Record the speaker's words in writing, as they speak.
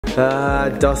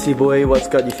Dossie boy, what's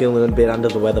got you feeling a bit under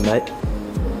the weather, mate?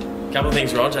 Couple of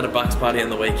things, Rog. Had a Bucks party on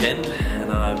the weekend,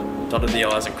 and I dotted the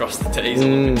I's and crossed the T's a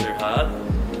little bit too hard.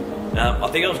 I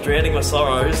think I was drowning my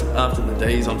sorrows after the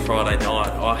D's on Friday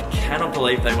night. I cannot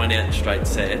believe they went out in straight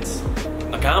sets.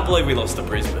 I can't believe we lost to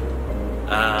Brisbane.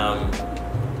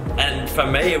 And for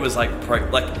me, it was like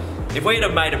if we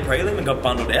had made a prelim and got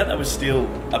bundled out, that was still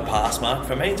a pass mark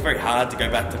for me. It's very hard to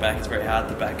go back to back. It's very hard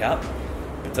to back up.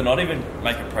 But to not even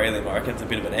make a prelim, I reckon it's a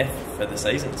bit of an F for the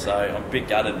season. So I'm a bit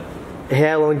gutted.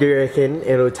 How long do you reckon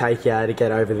it'll take you to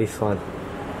get over this one?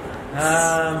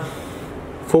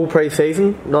 Full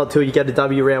pre-season, not till you get a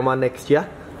W round 1 next year?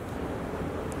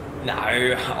 No,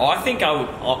 I think I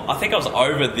was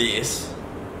over this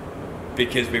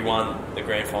because we won the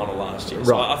grand final last year.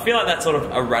 So Right. I feel like that sort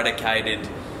of eradicated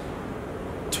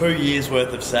 2 years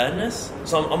worth of sadness.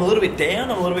 So I'm a little bit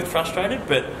down, I'm a little bit frustrated,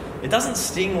 but it doesn't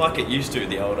sting like it used to,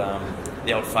 the old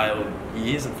failed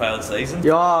years and failed seasons.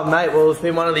 Yeah, mate, well, it's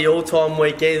been one of the all-time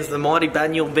weekends. The mighty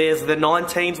Banyule Bears, the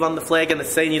 19s won the flag and the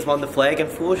seniors won the flag.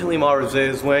 Unfortunately, my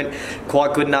reserves weren't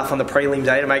quite good enough on the prelim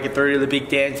day to make it through to the big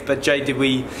dance, but gee, did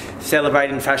we celebrate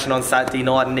in fashion on Saturday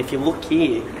night. And if you look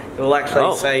here, you'll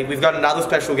actually see we've got another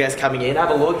special guest coming in.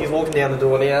 Have a look, he's walking down the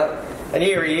door now. And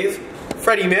here he is.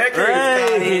 Freddie Mercury is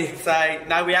coming in. So,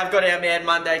 no, we have got our man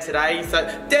Monday today. So,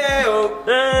 Dale!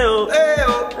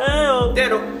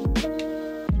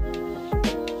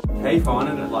 How are you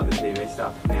finding it, like the TV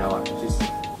stuff now? Like, just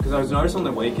because I was noticed on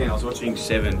the weekend, I was watching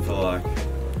Seven for like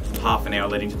half an hour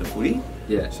leading to the footy.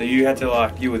 Yeah. So you had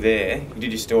to you were there, you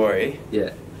did your story.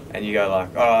 Yeah. And you go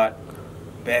like, all right,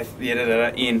 Beth, in,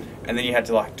 and then you had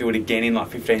to do it again in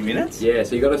 15 minutes. Yeah.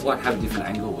 So you got to have a different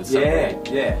angle with something.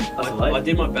 Yeah. I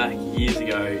did my back years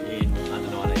ago in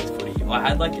under-19s footy. I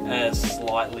had a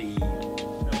slightly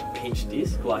pinched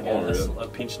disc, a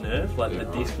pinched nerve, the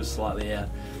disc was slightly out.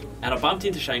 And I bumped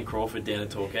into Shane Crawford down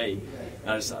at Torquay, and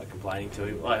I just started complaining to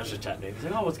him. I was just chatting to him. He's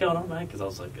like, "Oh, what's going on, mate?" Because I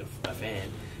was a fan.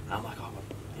 And I'm like, "Oh,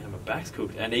 my back's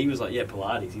cooked." And he was like, "Yeah,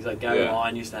 Pilates." He's like, Gary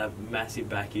Lyon used to have massive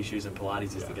back issues, and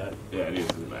Pilates is the go. Yeah, it is,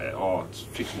 mate. Oh, it's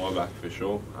fixed my back for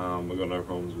sure. I've got no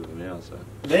problems with it now, so.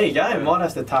 There you go, might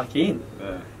have to tuck in.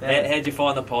 Yeah. How'd you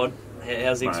find the pod?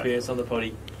 How's the experience on the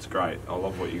poddy? It's great. I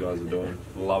love what you guys are doing.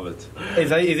 Love it.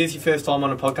 Is this your first time on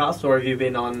a podcast, or have you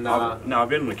been on... No, I've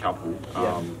been on a couple.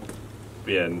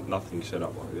 But yeah, nothing set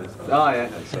up like this. Oh, yeah.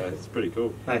 So it's pretty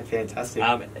cool. Mate, fantastic.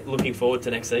 Looking forward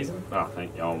to next season? Oh,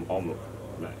 thank you. I'm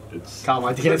mate, it's... Can't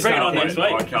wait to get Bring it on started. next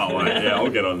week. I can't wait. Yeah, I'll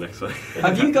get on next week.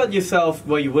 Have you got yourself,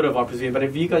 well you would have I presume, but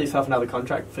have you got yourself another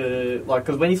contract for,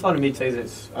 because when you sign a mid-season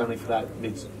it's only for that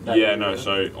Yeah, no,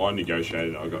 so I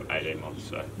negotiated, I got 18 months,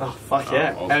 so... Oh, fuck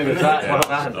yeah. I was How pretty- was that? yeah, Well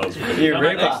done. that was pretty You good.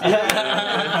 ripper.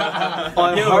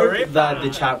 I hope that the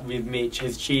chat with Mitch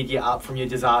has cheered you up from your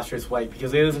disastrous week,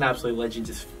 because he was an absolute legend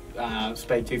to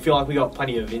speak to. I feel like we got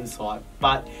plenty of insight,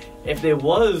 but if there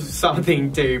was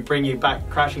something to bring you back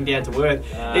crashing down to earth,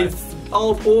 it's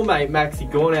old poor mate Maxi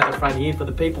Gawn out the front here. For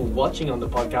the people watching on the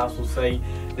podcast will see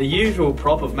the usual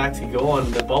prop of Maxi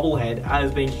Gawn, the bobblehead,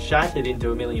 has been shattered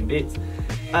into a million bits.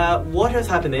 What has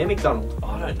happened there, McDonald?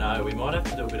 I don't know. We might have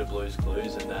to do a bit of Blues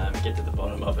Clues and get to the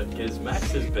bottom of it, because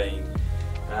Max has been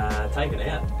taken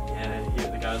out. Yeah,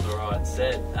 here the goes alright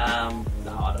said.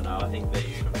 No, I don't know. I think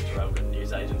these relevant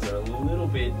news agents are a little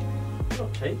bit,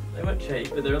 not cheap, they weren't cheap,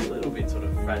 but they're a little bit sort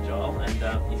of fragile,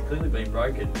 and he's clearly been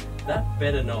broken. That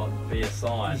better not be a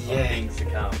sign of things to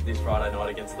come this Friday night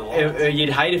against the Lions. You'd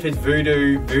hate if it's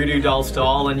voodoo doll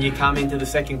style and you come into the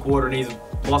second quarter and he's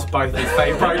lost both his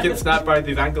feet, broken, snapped both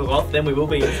his ankles off, then we will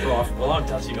be in strife. Well, I'm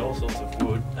touching all sorts of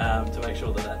wood to make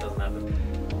sure that doesn't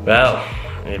happen. Well,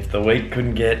 if the week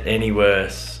couldn't get any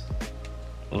worse,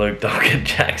 Luke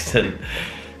Dockett-Jackson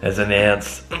has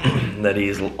announced that he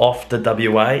is off to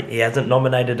WA. He hasn't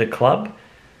nominated a club,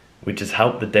 which has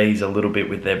helped the D's a little bit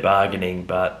with their bargaining,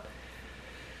 but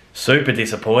super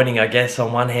disappointing. I guess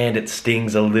on one hand it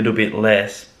stings a little bit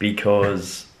less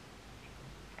because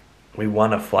we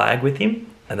won a flag with him,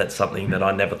 and that's something that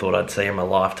I never thought I'd see in my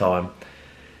lifetime.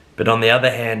 But on the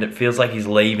other hand, it feels like he's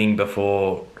leaving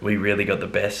before we really got the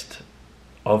best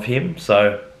of him.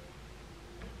 So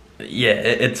yeah,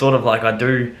 it's sort of like I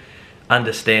do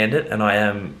understand it and I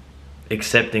am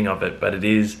accepting of it, but it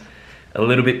is a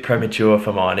little bit premature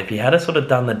for mine. If he had sort of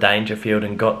done the Dangerfield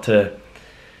and got to,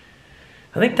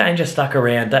 I think Danger stuck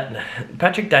around. That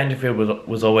Patrick Dangerfield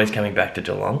was always coming back to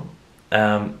Geelong,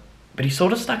 but he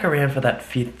sort of stuck around for that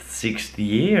 5th, 6th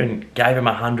year and gave him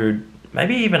 100,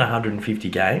 maybe even 150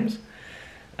 games.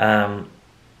 So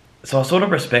I sort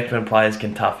of respect when players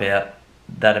can tough out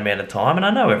that amount of time, and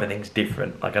I know everything's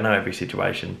different. I know every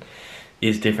situation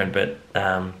is different, but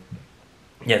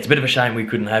yeah, it's a bit of a shame we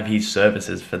couldn't have his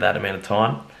services for that amount of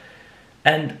time.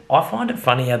 And I find it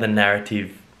funny how the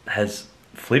narrative has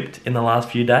flipped in the last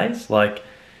few days. Like,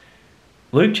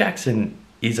 Luke Jackson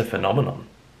is a phenomenon.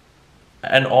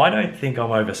 And I don't think I'm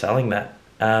overselling that.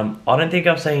 I don't think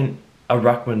I've seen a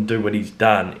ruckman do what he's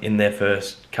done in their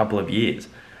first couple of years.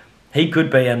 He could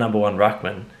be our number one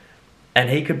ruckman, and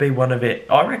he could be one of it.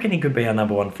 I reckon he could be our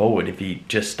number one forward if he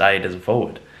just stayed as a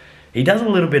forward. He does a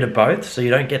little bit of both, so you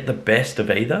don't get the best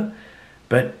of either.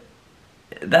 But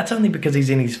that's only because he's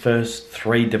in his first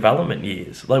 3 development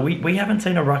years. Like, we haven't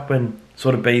seen a ruckman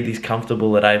sort of be this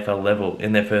comfortable at AFL level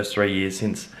in their first 3 years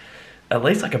since at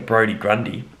least like a Brodie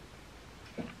Grundy.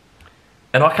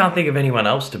 And I can't think of anyone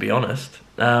else, to be honest.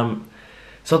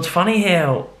 So it's funny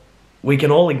how we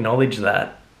can all acknowledge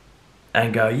that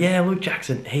and go, yeah, Luke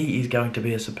Jackson, he is going to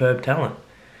be a superb talent.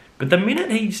 But the minute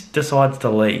he decides to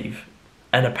leave,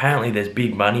 and apparently there's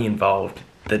big money involved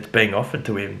that's being offered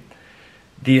to him,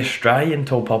 the Australian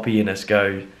tall poppy in us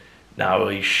go, no, well,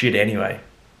 he's shit anyway.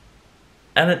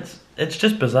 And it's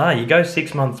just bizarre. You go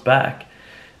 6 months back,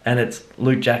 and it's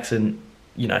Luke Jackson,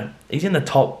 you know, he's in the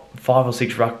top 5 or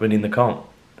 6 ruckmen in the comp,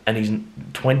 and he's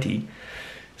 20.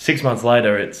 6 months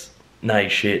later, it's, no,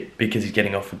 he's shit because he's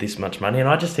getting offered this much money. And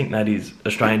I just think that is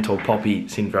Australian tall poppy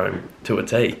syndrome to a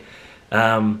T.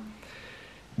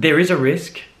 There is a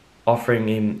risk offering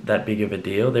him that big of a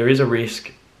deal. There is a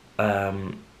risk,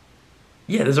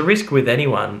 there's a risk with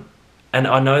anyone. And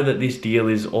I know that this deal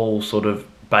is all sort of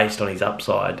based on his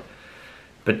upside.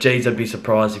 But geez, I'd be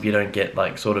surprised if you don't get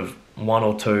like sort of 1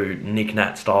 or 2 Nick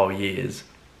Nat style years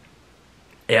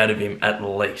out of him at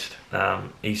least.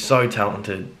 He's so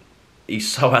talented, he's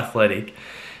so athletic,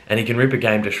 and he can rip a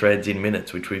game to shreds in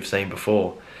minutes, which we've seen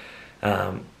before.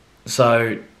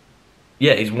 So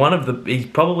yeah, he's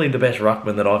probably the best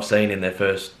ruckman that I've seen in their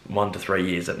first 1 to 3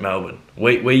 years at Melbourne.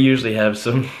 We usually have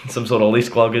some sort of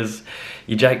list cloggers,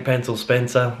 your Jake Pencil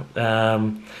Spencer,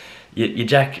 your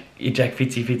Jack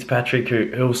Fitzy Fitzpatrick,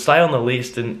 who'll stay on the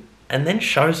list and then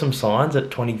show some signs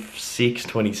at 26,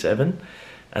 27,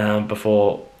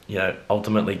 before, you know,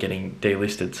 ultimately getting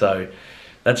delisted. So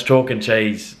that's chalk and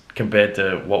cheese compared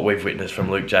to what we've witnessed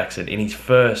from Luke Jackson in his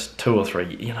first 2 or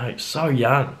 3, you know, so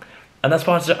young. And that's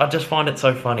why I just find it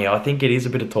so funny. I think it is a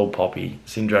bit of tall poppy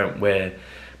syndrome where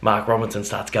Mark Robinson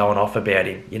starts going off about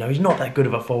him. You know, he's not that good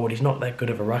of a forward, he's not that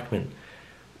good of a ruckman.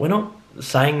 We're not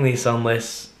saying this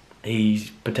unless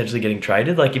he's potentially getting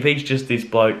traded. Like, if he's just this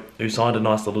bloke who signed a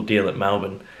nice little deal at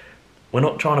Melbourne, we're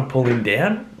not trying to pull him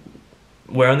down.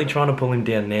 We're only trying to pull him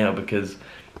down now because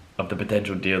of the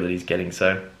potential deal that he's getting.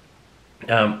 So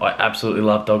I absolutely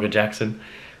love Dogger Jackson.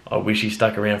 I wish he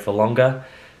stuck around for longer.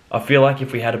 I feel like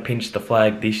if we had to pinch the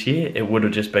flag this year, it would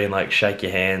have just been like shake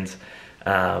your hands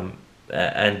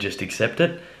and just accept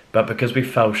it. But because we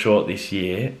fell short this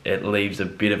year, it leaves a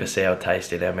bit of a sour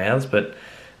taste in our mouths. But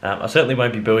I certainly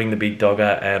won't be booing the big dogger,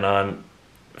 and I'm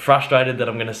frustrated that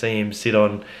I'm going to see him sit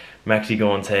on Maxi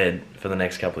Gawn's head for the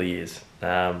next couple of years.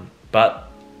 But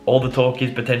all the talk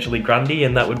is potentially Grundy,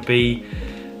 and that would be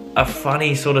a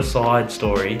funny sort of side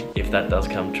story if that does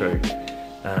come true.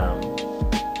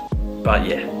 But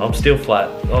yeah, I'm still flat.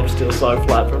 I'm still so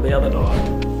flat from the other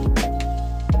night.